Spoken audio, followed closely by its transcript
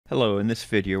Hello, in this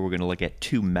video we're going to look at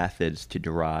two methods to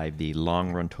derive the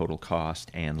long-run total cost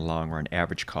and long-run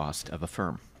average cost of a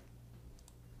firm.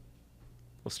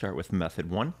 We'll start with method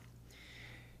one.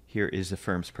 Here is the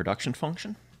firm's production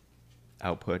function.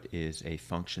 Output is a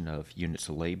function of units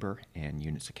of labor and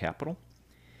units of capital.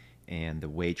 And the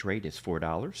wage rate is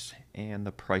 $4 and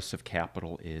the price of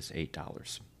capital is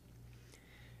 $8.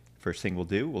 First thing we'll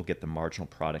do, we'll get the marginal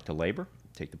product of labor.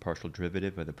 Take the partial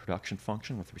derivative of the production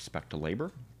function with respect to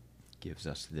labor. Gives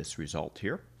us this result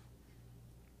here.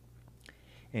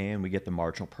 And we get the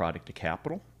marginal product of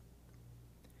capital.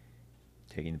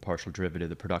 Taking the partial derivative of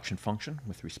the production function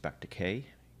with respect to K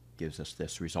gives us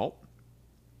this result.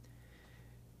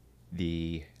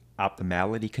 The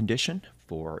optimality condition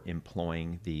for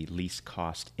employing the least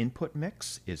cost input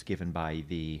mix is given by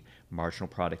the marginal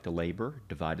product of labor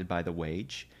divided by the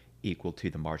wage equal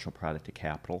to the marginal product of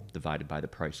capital divided by the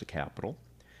price of capital.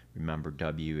 Remember,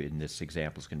 W in this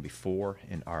example is going to be 4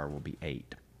 and R will be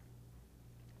 8.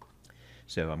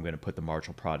 So I'm going to put the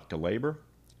marginal product of labor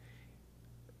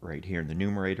right here in the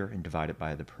numerator and divide it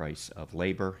by the price of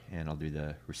labor, and I'll do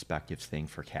the respective thing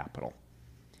for capital.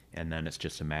 And then it's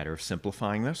just a matter of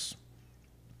simplifying this.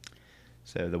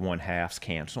 So the 1/2s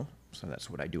cancel, so that's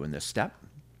what I do in this step.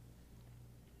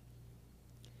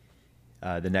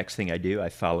 The next thing I do, I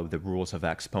follow the rules of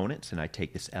exponents, and I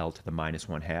take this L to the minus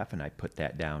 1/2 and I put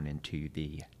that down into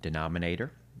the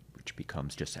denominator, which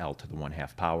becomes just L to the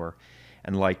 1/2 power.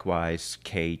 And likewise,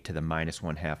 K to the minus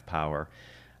 1/2 power,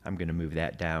 I'm going to move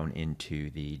that down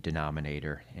into the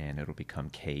denominator and it'll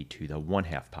become K to the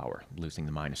 1/2 power, losing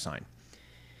the minus sign.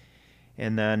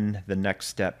 And then the next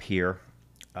step here,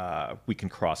 we can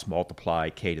cross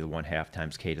multiply. K to the 1/2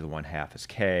 times K to the 1/2 is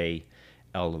K.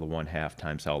 L to the 1/2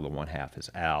 times L to the 1/2 is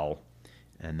L.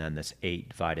 And then this 8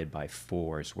 divided by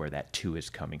 4 is where that 2 is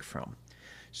coming from.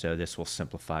 So this will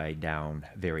simplify down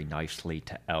very nicely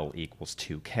to L equals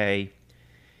 2K.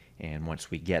 And once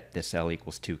we get this L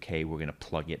equals 2K, we're going to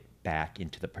plug it back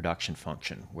into the production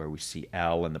function. Where we see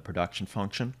L in the production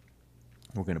function,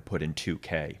 we're going to put in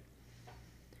 2K.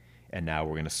 And now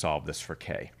we're going to solve this for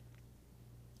K.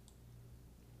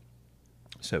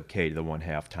 So K to the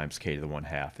 1/2 times K to the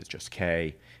 1/2 is just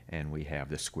K, and we have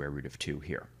the square root of 2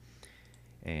 here.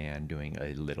 And doing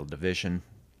a little division,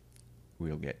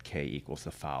 we'll get K equals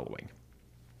the following.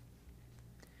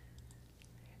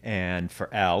 And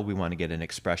for L, we want to get an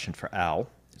expression for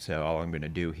L. So all I'm going to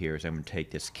do here is I'm going to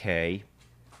take this K,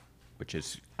 which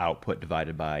is output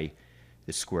divided by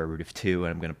the square root of 2,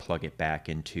 and I'm going to plug it back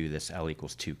into this L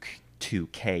equals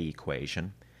 2K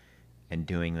equation. And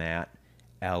doing that,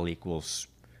 L equals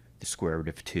the square root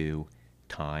of 2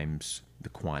 times the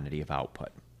quantity of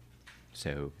output.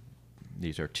 So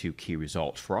these are two key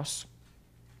results for us.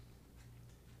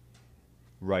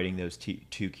 Writing those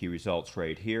two key results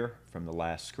right here from the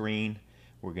last screen,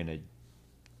 we're going to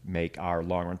make our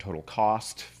long-run total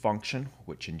cost function,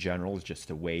 which in general is just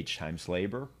the wage times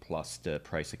labor plus the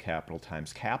price of capital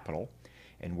times capital.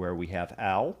 And where we have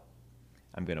L,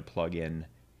 I'm going to plug in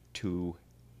 2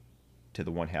 to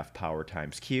the 1/2 power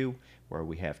times Q. Where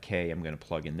we have K, I'm going to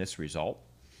plug in this result.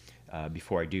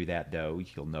 Before I do that, though,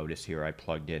 you'll notice here I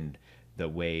plugged in the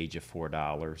wage of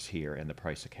 $4 here and the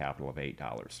price of capital of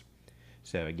 $8.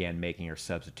 So again, making our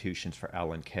substitutions for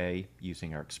L and K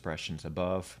using our expressions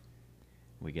above,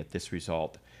 we get this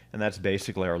result. And that's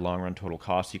basically our long-run total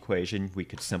cost equation. We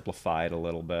could simplify it a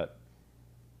little bit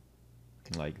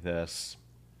like this,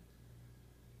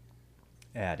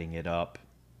 adding it up.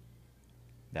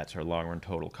 That's our long-run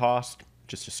total cost,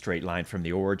 just a straight line from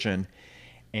the origin.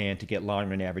 And to get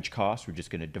long-run average cost, we're just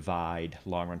going to divide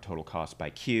long-run total cost by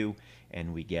Q,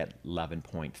 and we get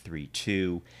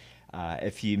 11.32.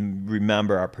 If you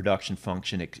remember, our production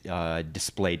function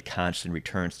displayed constant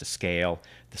returns to scale.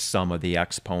 The sum of the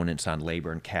exponents on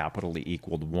labor and capital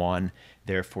equaled 1.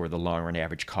 Therefore, the long-run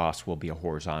average cost will be a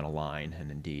horizontal line,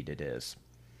 and indeed it is.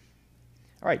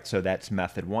 All right, so that's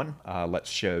method one. Let's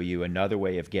show you another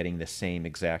way of getting the same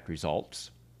exact results.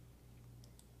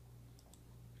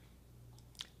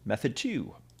 Method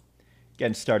two.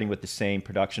 Again, starting with the same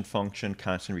production function,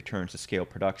 constant returns to scale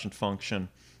production function.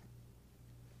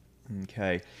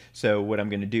 Okay, so what I'm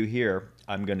going to do here,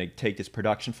 I'm going to take this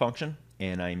production function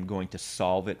and I'm going to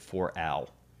solve it for L.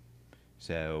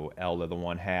 So L to the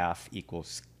 1/2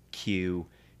 equals Q.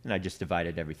 And I just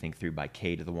divided everything through by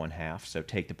K to the 1/2. So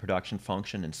take the production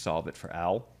function and solve it for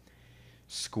L.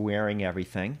 Squaring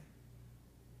everything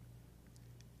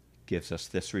gives us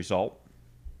this result.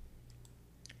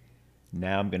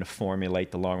 Now I'm going to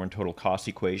formulate the long-run total cost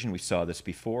equation. We saw this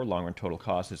before. Long-run total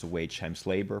cost is a wage times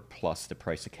labor plus the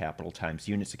price of capital times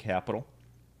units of capital.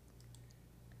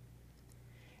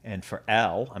 And for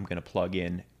L, I'm going to plug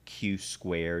in Q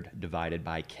squared divided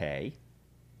by K.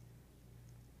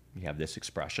 We have this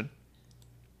expression.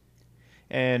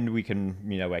 And we can,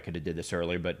 I could have did this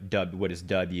earlier, but what is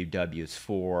W? W is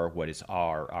 4. What is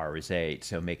R? R is 8.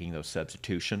 So making those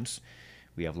substitutions,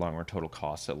 we have long-run total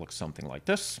cost that looks something like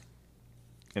this.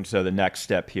 And so the next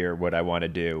step here, what I want to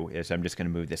do is I'm just going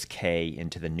to move this K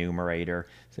into the numerator.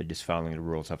 So just following the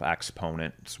rules of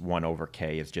exponents, 1 over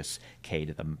K is just K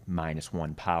to the minus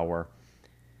 1 power.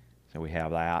 So we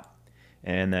have that.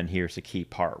 And then here's the key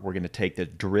part. We're going to take the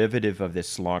derivative of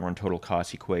this long-run total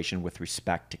cost equation with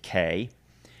respect to K,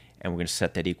 and we're going to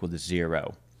set that equal to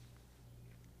 0.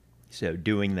 So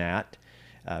doing that,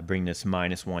 bring this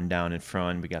minus 1 down in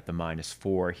front. We got the minus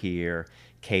 4 here.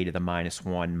 K to the minus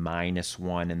 1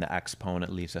 in the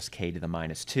exponent leaves us K to the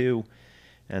minus 2.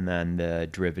 And then the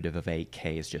derivative of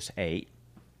 8K is just 8.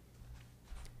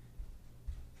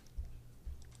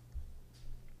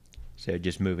 So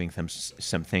just moving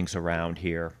some things around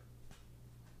here,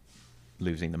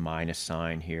 losing the minus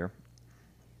sign here,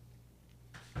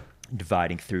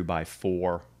 dividing through by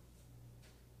 4,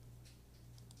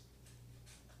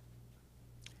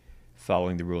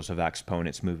 following the rules of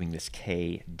exponents, moving this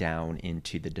K down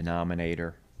into the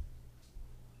denominator,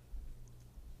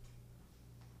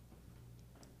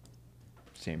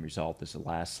 same result as the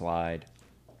last slide,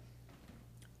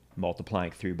 multiplying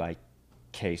through by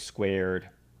K squared,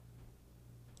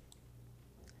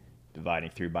 dividing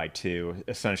through by 2.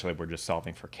 Essentially, we're just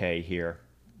solving for K here.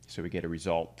 So we get a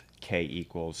result, K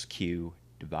equals Q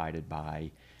divided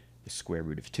by the square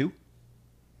root of 2.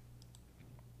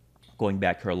 Going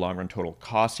back to our long-run total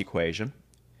cost equation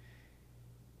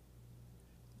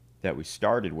that we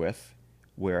started with,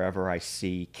 wherever I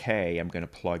see K, I'm going to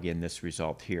plug in this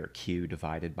result here, Q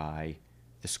divided by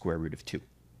the square root of 2.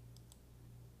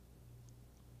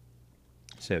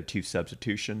 So 2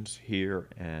 substitutions here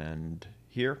and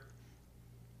here.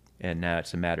 And now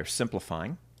it's a matter of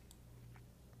simplifying.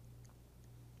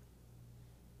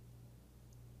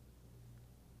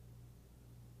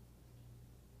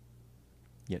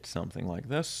 Get something like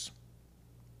this.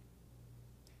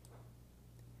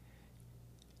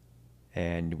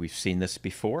 And we've seen this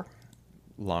before.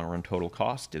 Long-run total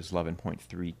cost is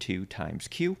 11.32 times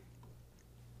Q.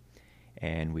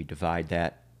 And we divide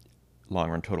that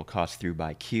long-run total cost through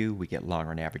by Q. We get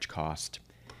long-run average cost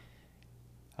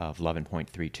of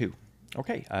 11.32.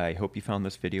 Okay, I hope you found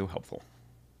this video helpful.